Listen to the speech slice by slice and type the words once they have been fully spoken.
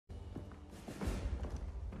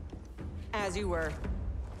As you were.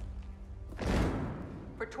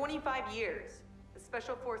 For 25 years, the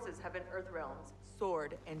Special Forces have been Earthrealm's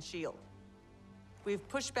sword and shield. We've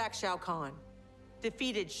pushed back Shao Kahn,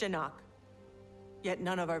 defeated Shinnok, yet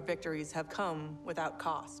none of our victories have come without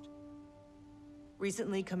cost.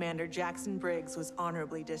 Recently, Commander Jacqui Briggs was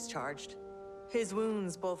honorably discharged. His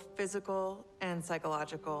wounds, both physical and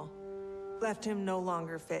psychological, left him no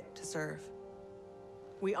longer fit to serve.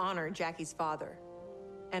 We honor Jacqui's father,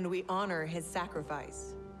 and we honor his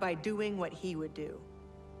sacrifice by doing what he would do.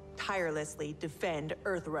 Tirelessly defend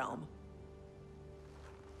Earthrealm.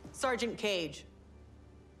 Sergeant Cage,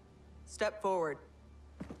 step forward.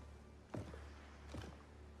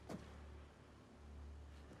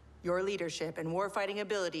 Your leadership and warfighting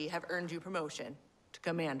ability have earned you promotion to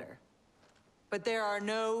commander. But there are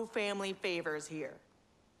no family favors here.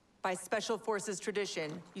 By Special Forces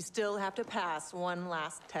tradition, you still have to pass one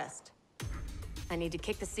last test. I need to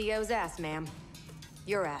kick the CO's ass, ma'am.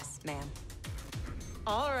 Your ass, ma'am.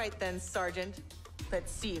 All right then, Sergeant.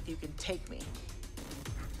 Let's see if you can take me.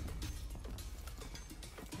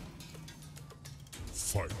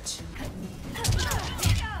 Fight.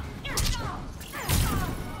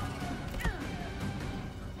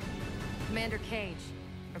 Commander Cage,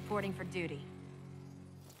 reporting for duty.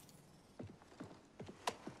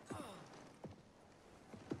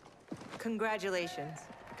 Congratulations,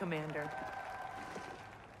 Commander.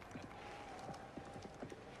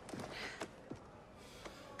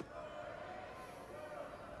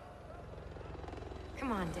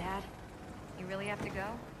 Come on, Dad. You really have to go?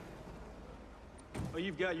 Well,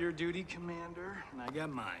 you've got your duty, Commander, and I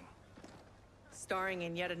got mine. Starring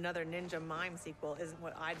in yet another Ninja Mime sequel isn't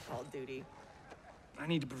what I'd call duty. I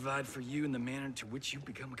need to provide for you in the manner to which you've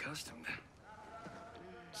become accustomed.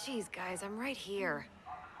 Jeez, guys, I'm right here.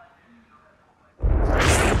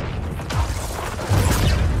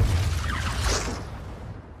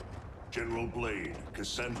 General Blade,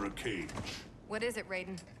 Cassandra Cage. What is it,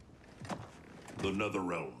 Raiden? The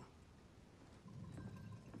Netherrealm.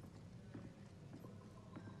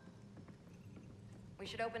 We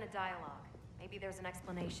should open a dialogue. Maybe there's an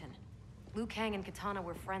explanation. Liu Kang and Katana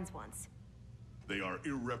were friends once. They are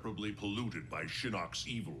irreparably polluted by Shinnok's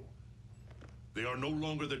evil. They are no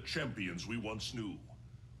longer the champions we once knew.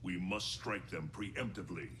 We must strike them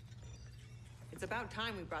preemptively. It's about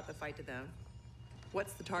time we brought the fight to them.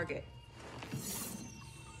 What's the target?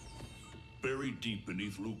 Buried deep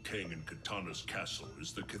beneath Liu Kang and Katana's castle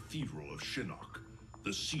is the Cathedral of Shinnok,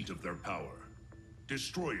 the seat of their power.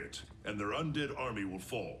 Destroy it, and their undead army will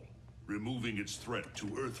fall, removing its threat to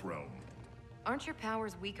Earthrealm. Aren't your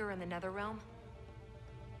powers weaker in the Netherrealm?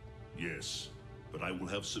 Yes, but I will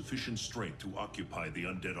have sufficient strength to occupy the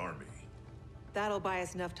undead army. That'll buy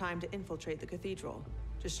us enough time to infiltrate the cathedral.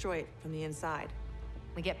 Destroy it from the inside.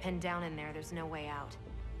 We get pinned down in there, there's no way out.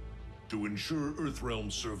 To ensure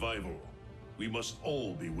Earthrealm's survival, we must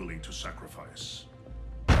all be willing to sacrifice.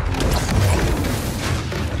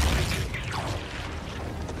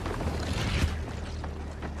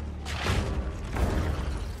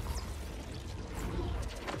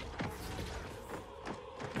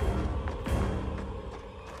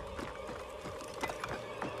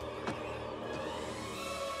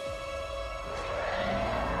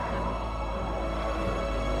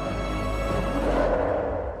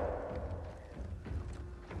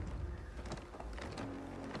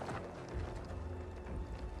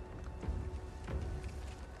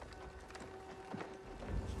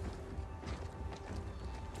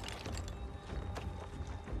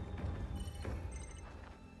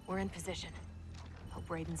 We're in position. Hope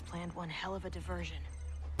Raiden's planned one hell of a diversion.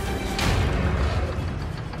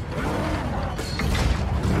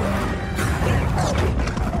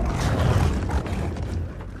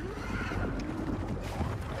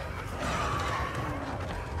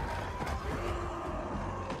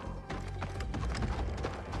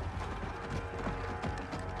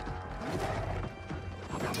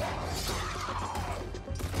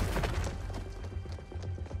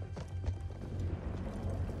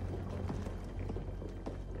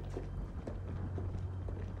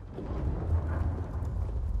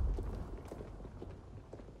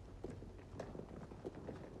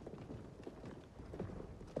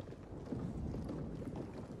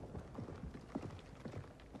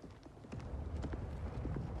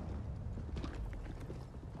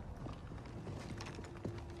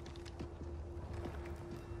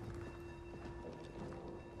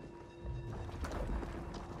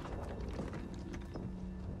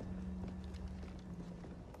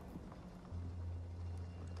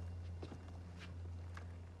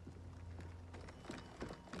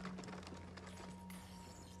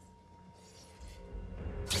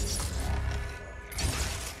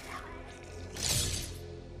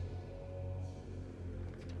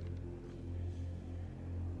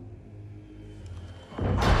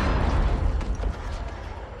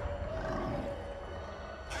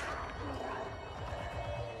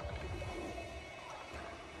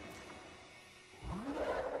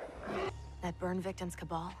 That burn victim's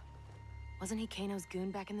Cabal? Wasn't he Kano's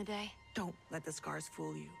goon back in the day? Don't let the scars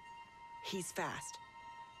fool you. He's fast.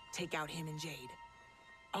 Take out him and Jade.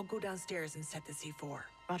 I'll go downstairs and set the C4.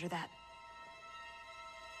 Roger that.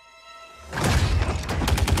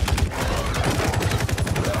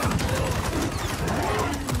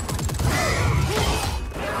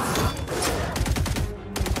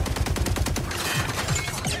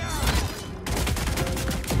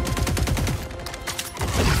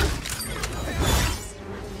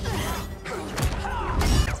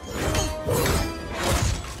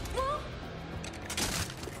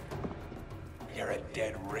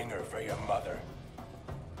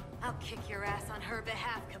 I'll kick your ass on her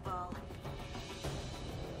behalf, Cabal.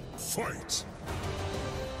 Fight!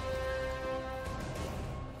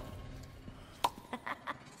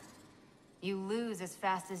 You lose as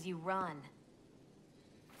fast as you run.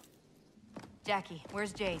 Jacqui,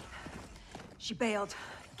 where's Jade? She bailed.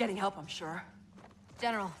 Getting help, I'm sure.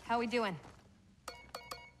 General, how we doing?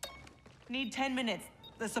 Need 10 minutes.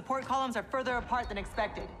 The support columns are further apart than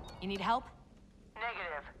expected. You need help?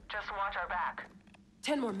 Negative. Just watch our back.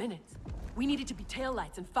 10 more minutes. We needed to be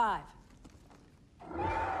taillights in 5.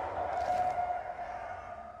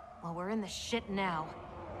 Well, we're in the shit now.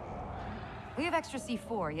 We have extra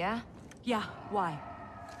C4, yeah? Yeah, why?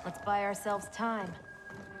 Let's buy ourselves time.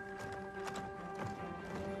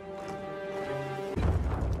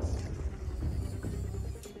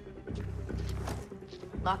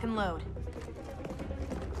 Lock and load.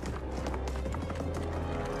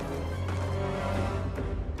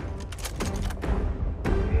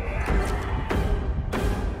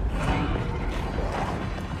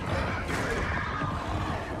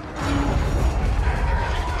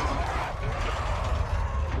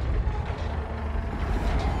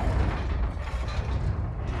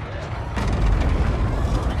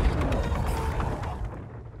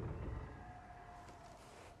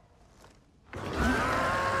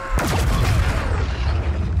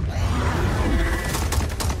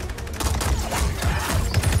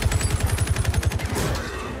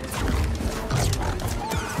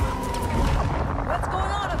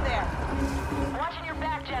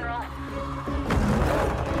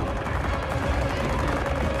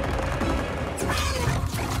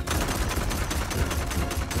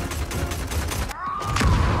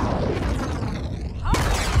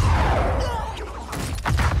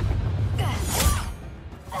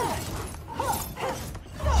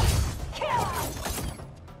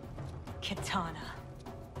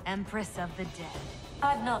 Empress of the Dead.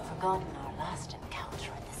 I've not forgotten our last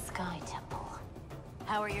encounter in the Sky Temple.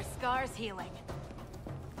 How are your scars healing?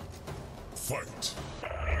 Fight!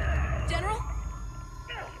 General?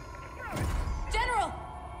 General!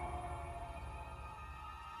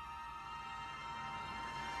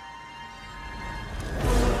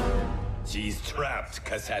 She's trapped,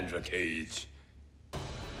 Cassandra Cage.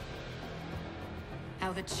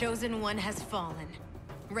 How the Chosen One has fallen.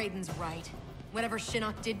 Raiden's right. Whatever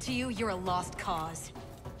Shinnok did to you, you're a lost cause.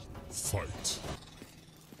 Fight.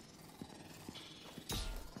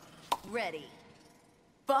 Ready.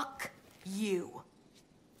 Fuck you.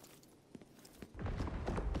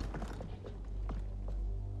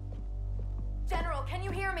 General, can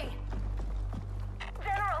you hear me?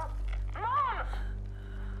 General! Mom!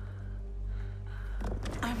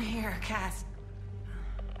 I'm here, Cass.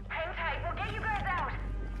 Hang tight. We'll get you guys out.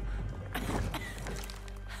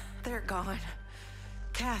 They're gone.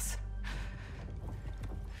 Cass.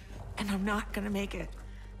 And I'm not gonna make it.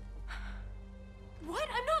 What?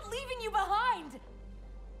 I'm not leaving you behind!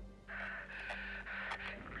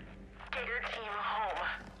 Get your team home.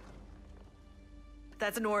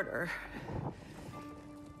 That's an order.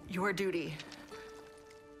 Your duty.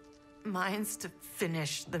 Mine's to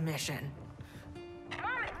finish the mission.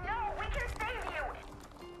 Mom, no! We can save you!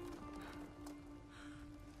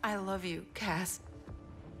 I love you, Cass.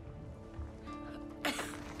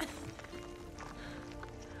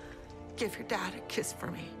 Give your dad a kiss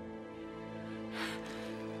for me.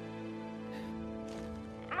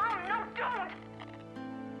 Mom, no, don't!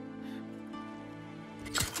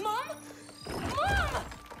 Mom? Mom!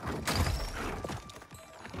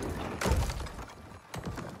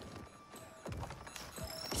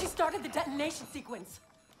 She started the detonation sequence.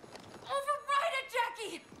 Override it,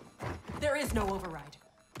 Jacqui! There is no override.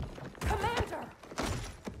 Commander!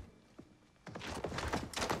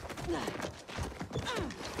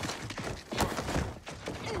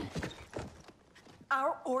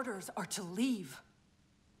 Our orders are to leave.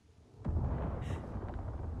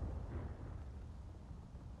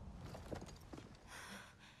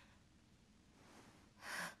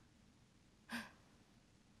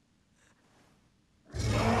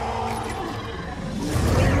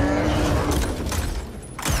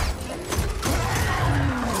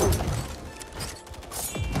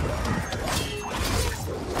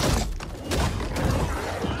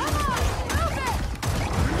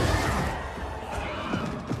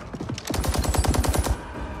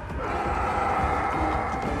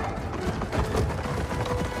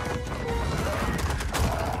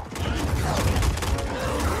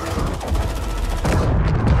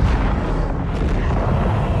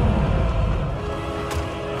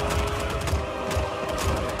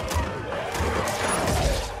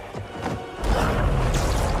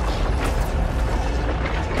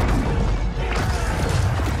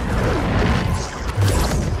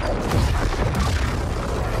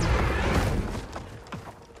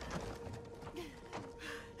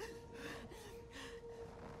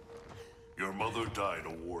 mother died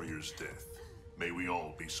a warrior's death. May we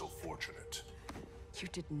all be so fortunate. You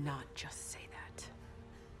did not just say that.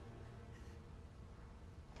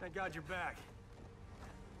 Thank God you're back.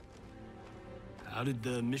 How did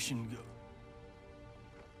the mission go?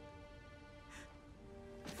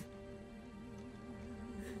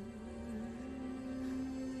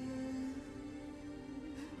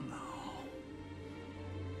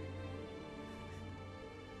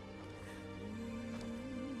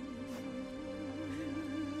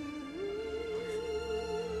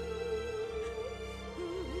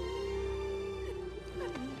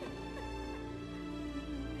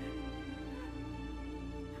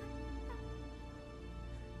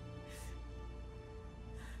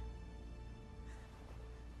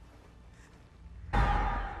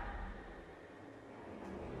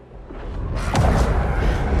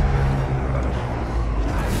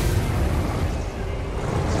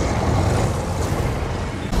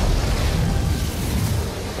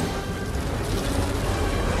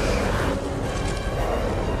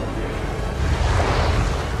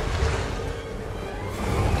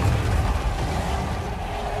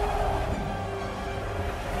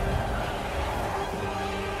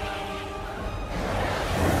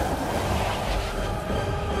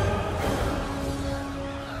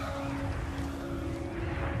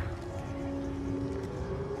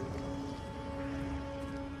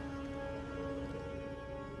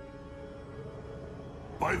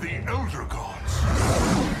 By the Elder Gods!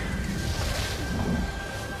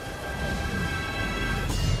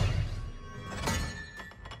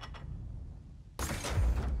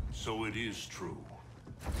 So it is true.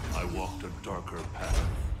 I walked a darker path.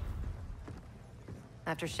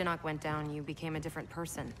 After Shinnok went down, you became a different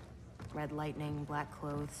person. Red lightning, black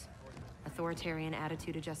clothes, authoritarian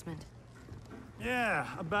attitude adjustment. Yeah,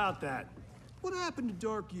 about that. What happened to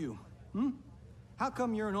Dark You? Hmm? How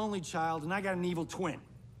come you're an only child and I got an evil twin?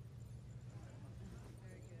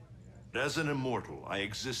 As an immortal, I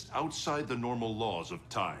exist outside the normal laws of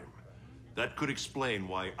time. That could explain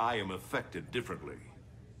why I am affected differently.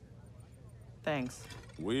 Thanks.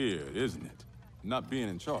 Weird, isn't it? Not being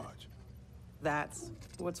in charge. That's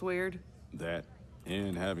what's weird. That,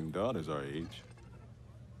 and having daughters our age.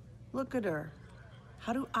 Look at her.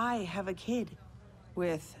 How do I have a kid?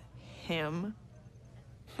 With him?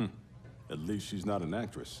 At least she's not an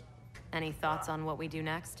actress. Any thoughts on what we do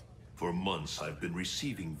next? For months, I've been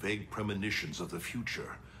receiving vague premonitions of the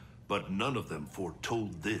future, but none of them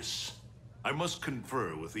foretold this. I must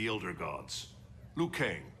confer with the Elder Gods. Liu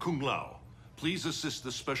Kang, Kung Lao, please assist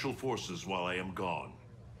the Special Forces while I am gone.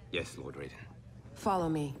 Yes, Lord Raiden. Follow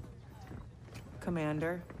me.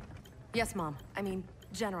 Commander? Yes, Mom. I mean,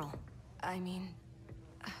 General. I mean...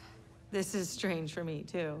 This is strange for me,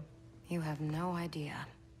 too. You have no idea.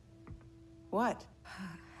 What?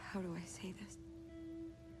 How do I say this?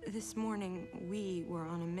 This morning, we were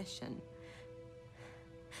on a mission.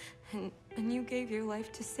 And you gave your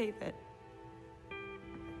life to save it.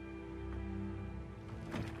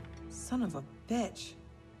 Son of a bitch.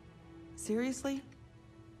 Seriously?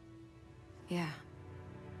 Yeah.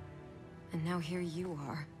 And now here you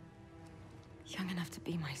are. Young enough to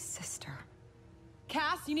be my sister.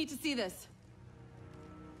 Cass, you need to see this.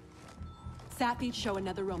 Sapphies show a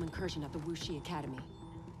Netherrealm incursion at the Wuxi Academy.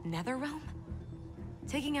 Netherrealm?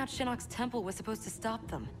 Taking out Shinnok's temple was supposed to stop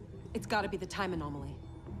them. It's gotta be the time anomaly.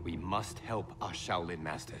 We must help our Shaolin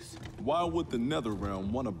masters. Why would the Netherrealm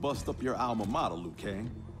want to bust up your alma mater, Liu Kang?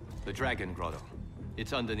 The Dragon Grotto.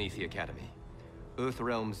 It's underneath the academy.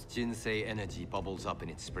 Earthrealm's Jinsei energy bubbles up in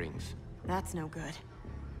its springs. That's no good.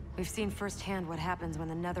 We've seen firsthand what happens when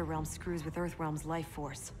the Netherrealm screws with Earthrealm's life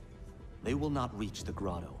force. They will not reach the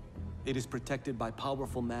grotto. It is protected by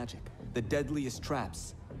powerful magic, the deadliest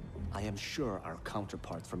traps. I am sure our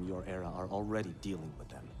counterparts from your era are already dealing with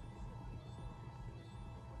them.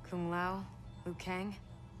 Kung Lao, Liu Kang,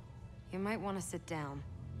 you might want to sit down.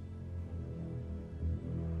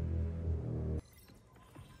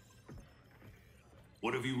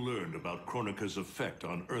 What have you learned about Kronika's effect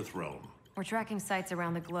on Earthrealm? We're tracking sites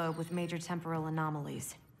around the globe with major temporal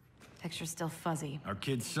anomalies. Picture's still fuzzy. Our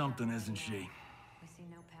kid's something, isn't she? We see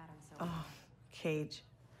no pattern so far. Oh, Cage.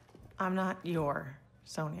 I'm not your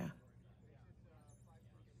Sonya.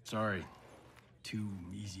 Sorry. Too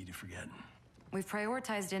easy to forget. We've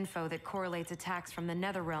prioritized info that correlates attacks from the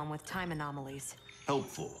Netherrealm with time anomalies.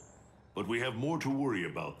 Helpful. But we have more to worry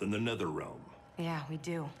about than the Netherrealm. Yeah, we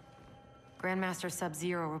do. Grandmaster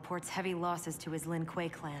Sub-Zero reports heavy losses to his Lin Kuei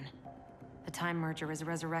clan. The Time Merger has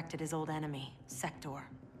resurrected his old enemy, Sector.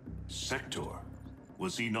 Sector?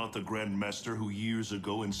 Was he not the Grandmaster who years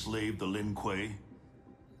ago enslaved the Lin Kuei?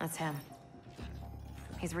 That's him.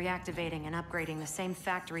 He's reactivating and upgrading the same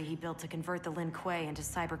factory he built to convert the Lin Kuei into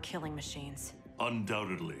cyber-killing machines.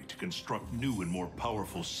 Undoubtedly, to construct new and more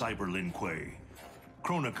powerful cyber Lin Kuei.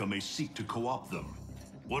 Kronika may seek to co-opt them.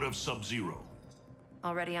 What of Sub-Zero?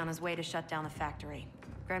 Already on his way to shut down the factory.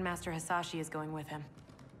 Grandmaster Hasashi is going with him.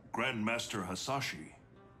 Grandmaster Hasashi?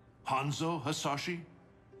 Hanzo Hasashi?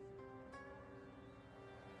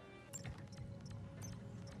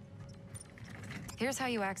 Here's how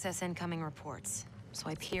you access incoming reports.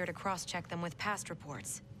 Swipe here to cross-check them with past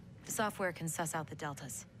reports. The software can suss out the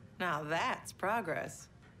deltas. Now that's progress.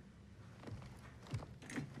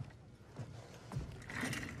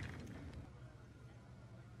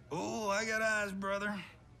 Oh, I got eyes, brother.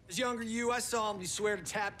 As younger you, I solemnly swear to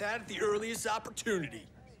tap that at the earliest opportunity.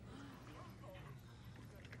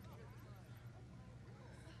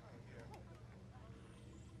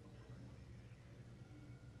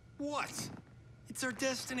 What? It's our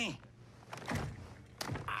destiny.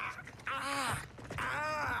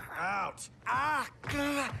 Ouch.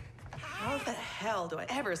 How the hell do I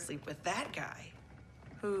ever sleep with that guy?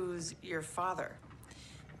 Who's your father?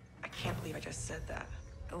 I can't believe I just said that.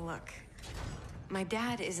 Look, my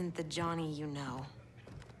dad isn't the Johnny you know.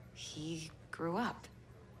 He grew up.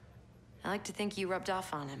 I like to think you rubbed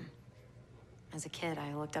off on him. As a kid,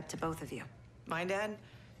 I looked up to both of you. My dad,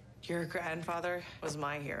 your grandfather, was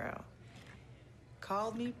my hero.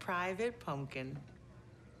 Called me Private Pumpkin.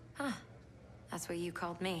 Huh. That's what you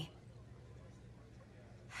called me.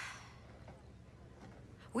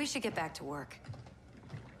 We should get back to work.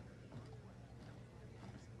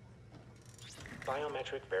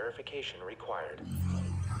 Biometric verification required.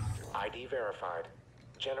 ID verified.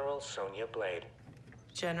 General Sonya Blade.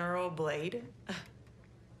 General Blade?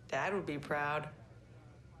 Dad would be proud.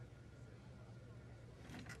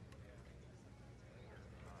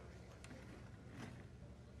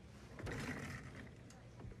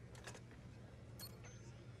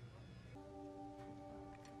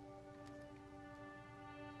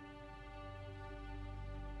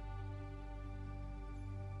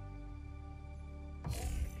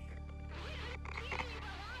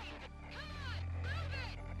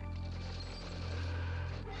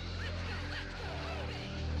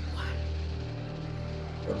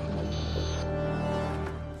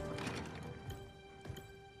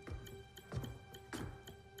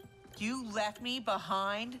 You left me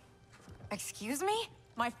behind? Excuse me?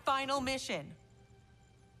 My final mission.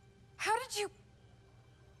 How did you...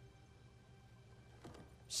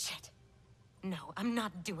 Shit. No, I'm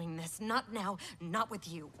not doing this. Not now. Not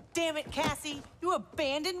with you. Damn it, Cassie! You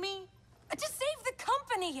abandoned me? To save the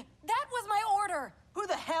company! That was my order! Who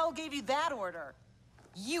the hell gave you that order?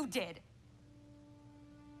 You did.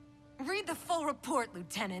 Read the full report,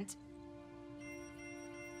 Lieutenant.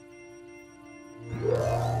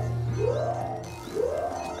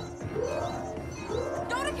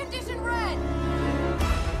 Go to condition red!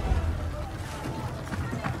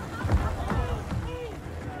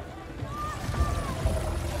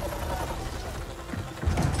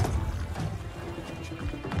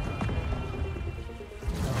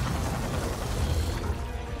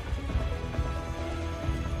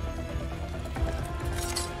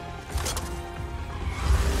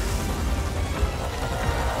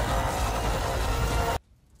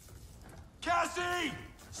 Cassie!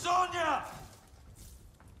 Sonya!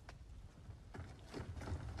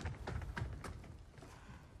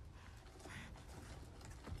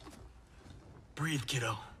 Breathe,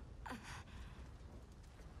 kiddo.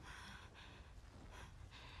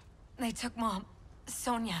 They took Mom.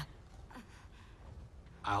 Sonya.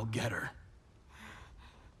 I'll get her.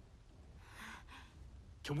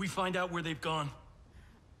 Can we find out where they've gone?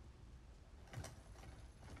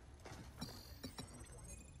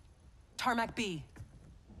 Tarmac B.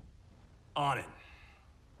 On it.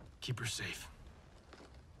 Keep her safe.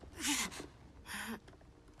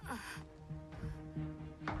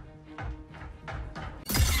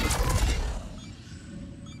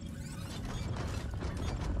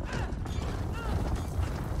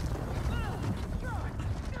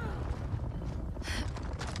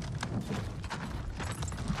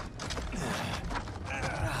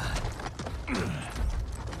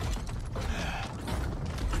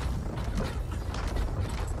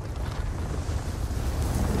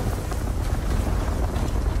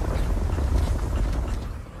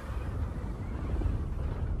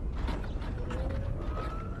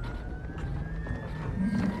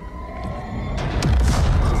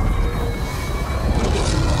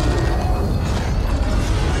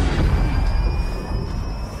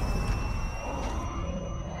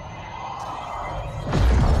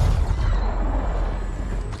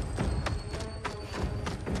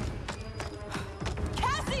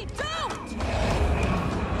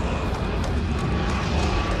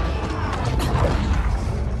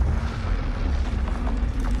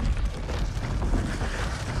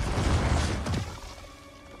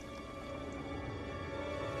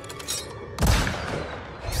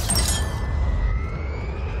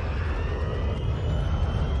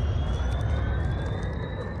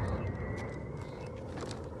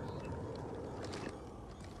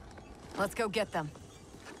 Let's go get them.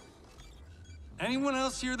 Anyone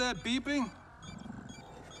else hear that beeping?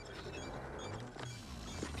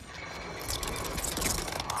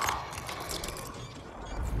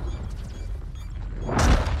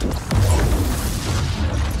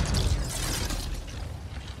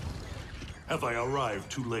 Have I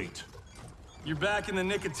arrived too late? You're back in the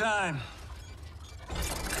nick of time.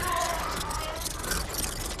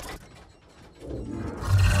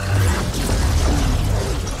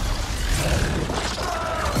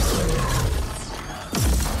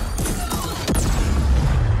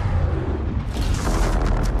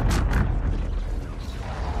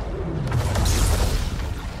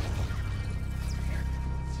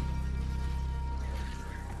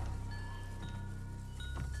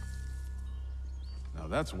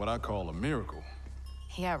 That's what I call a miracle.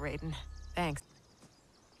 Yeah, Raiden. Thanks.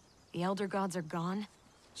 The Elder Gods are gone?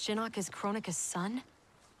 Shinnok is Kronika's son?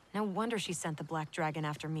 No wonder she sent the Black Dragon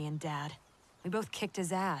after me and Dad. We both kicked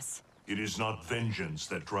his ass. It is not vengeance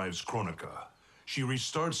that drives Kronika. She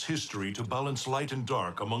restarts history to balance light and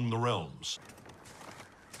dark among the realms.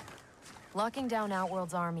 Locking down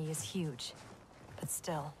Outworld's army is huge. But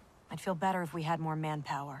still, I'd feel better if we had more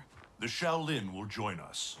manpower. The Shaolin will join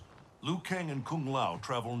us. Liu Kang and Kung Lao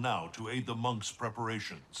travel now to aid the monks'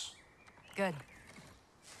 preparations. Good.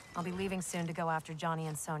 I'll be leaving soon to go after Johnny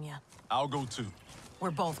and Sonya. I'll go too. We're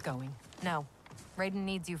both going. No. Raiden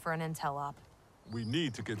needs you for an intel op. We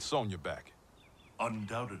need to get Sonya back.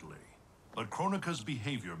 Undoubtedly. But Kronika's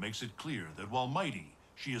behavior makes it clear that while mighty,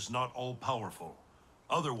 she is not all-powerful.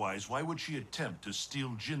 Otherwise, why would she attempt to steal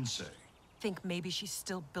Jinsei? Think maybe she's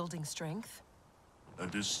still building strength? A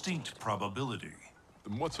distinct probability.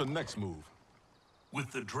 Then what's her next move? With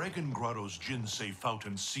the Dragon Grotto's Jinsei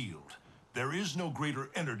fountain sealed, there is no greater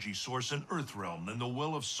energy source in Earthrealm than the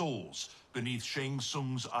Well of Souls beneath Shang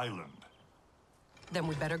Tsung's island. Then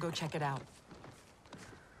we better go check it out.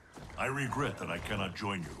 I regret that I cannot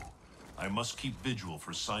join you. I must keep vigil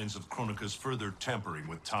for signs of Kronika's further tampering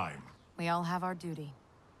with time. We all have our duty.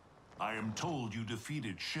 I am told you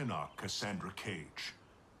defeated Shinnok, Cassandra Cage.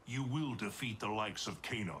 You will defeat the likes of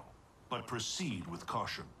Kano, but proceed with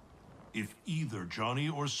caution. If either Johnny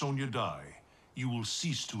or Sonya die, you will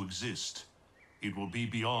cease to exist. It will be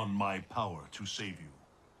beyond my power to save you.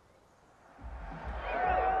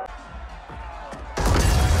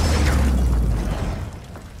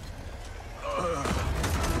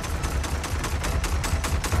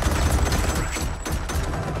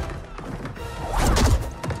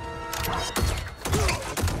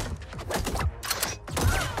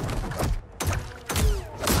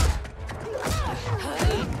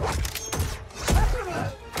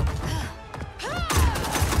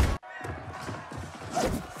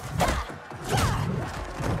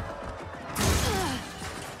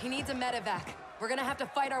 Medevac. We're gonna have to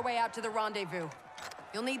fight our way out to the rendezvous.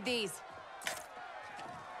 You'll need these.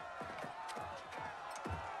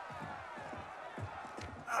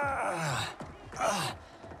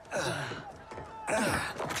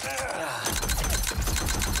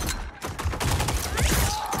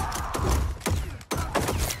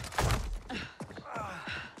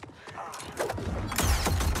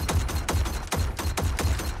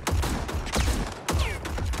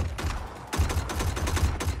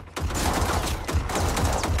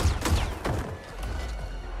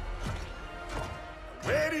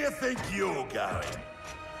 Think you're going?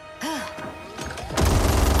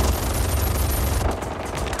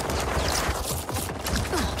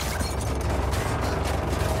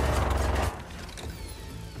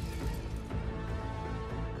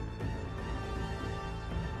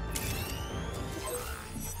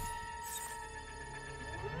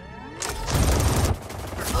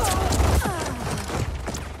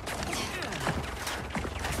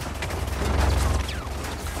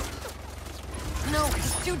 No,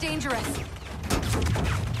 it's too dangerous.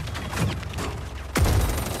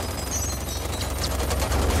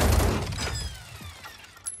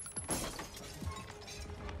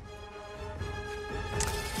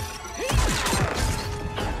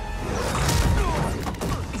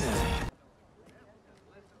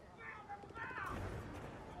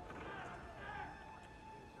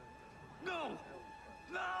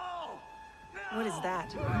 What is that?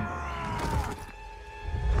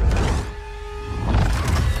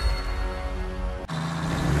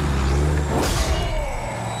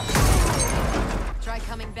 Try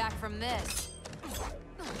coming back from this.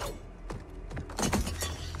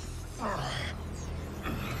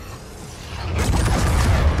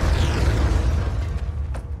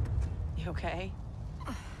 You okay?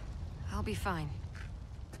 I'll be fine.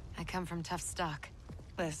 I come from tough stock.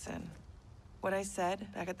 Listen, what I said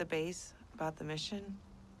back at the base about the mission,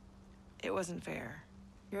 It wasn't fair.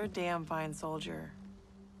 You're a damn fine soldier.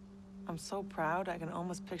 I'm so proud I can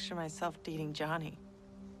almost picture myself dating Johnny.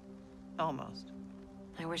 Almost.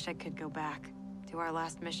 I wish I could go back. Do our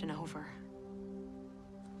last mission over.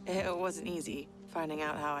 It wasn't easy, finding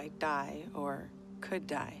out how I'd die, or could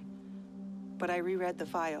die. But I reread the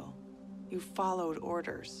file. You followed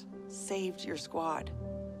orders, saved your squad.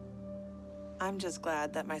 I'm just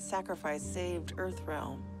glad that my sacrifice saved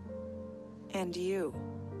Earthrealm. And you.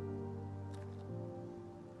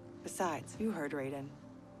 Besides, you heard Raiden.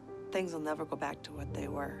 Things will never go back to what they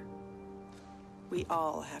were. We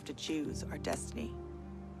all have to choose our destiny.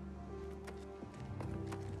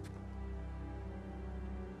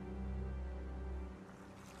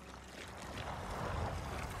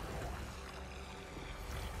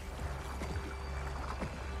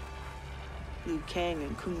 Liu Kang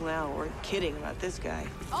and Kung Lao weren't kidding about this guy.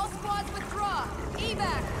 All squads withdraw!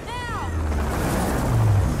 Evac, now!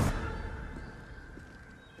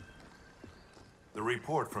 The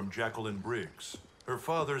report from Jacqui Briggs. Her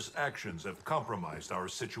father's actions have compromised our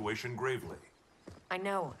situation gravely. I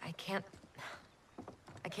know. I can't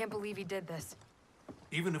believe he did this.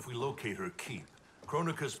 Even if we locate her keep,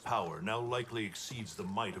 Kronika's power now likely exceeds the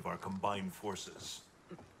might of our combined forces.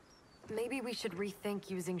 Maybe we should rethink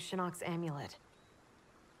using Shinnok's amulet.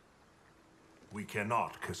 We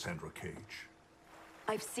cannot, Cassandra Cage.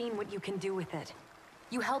 I've seen what you can do with it.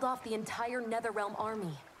 You held off the entire Netherrealm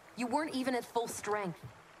army. You weren't even at full strength.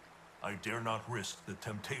 I dare not risk the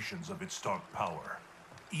temptations of its dark power.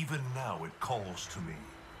 Even now it calls to me.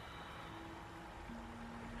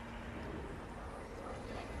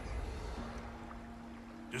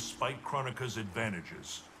 Despite Kronika's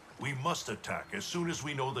advantages, we must attack as soon as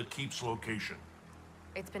we know the keep's location.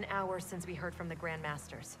 It's been hours since we heard from the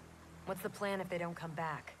Grandmasters. What's the plan if they don't come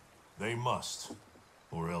back? They must,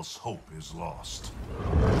 or else hope is lost.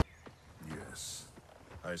 Yes,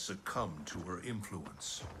 I succumbed to her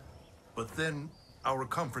influence. But then, our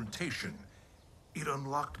confrontation, it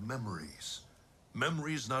unlocked memories.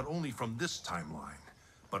 Memories not only from this timeline,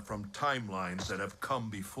 but from timelines that have come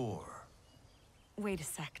before. Wait a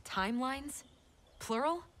sec, timelines?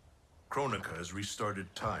 Plural? Kronika has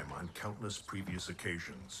restarted time on countless previous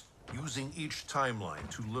occasions, using each timeline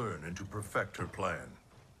to learn and to perfect her plan.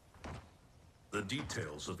 The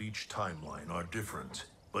details of each timeline are different,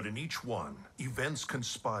 but in each one, events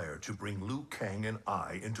conspire to bring Liu Kang and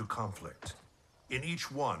I into conflict. In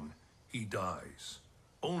each one, he dies.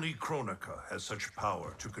 Only Kronika has such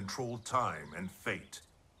power to control time and fate.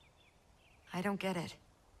 I don't get it.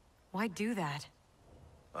 Why do that?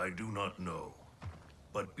 I do not know.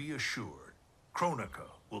 But be assured, Kronika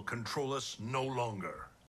will control us no longer.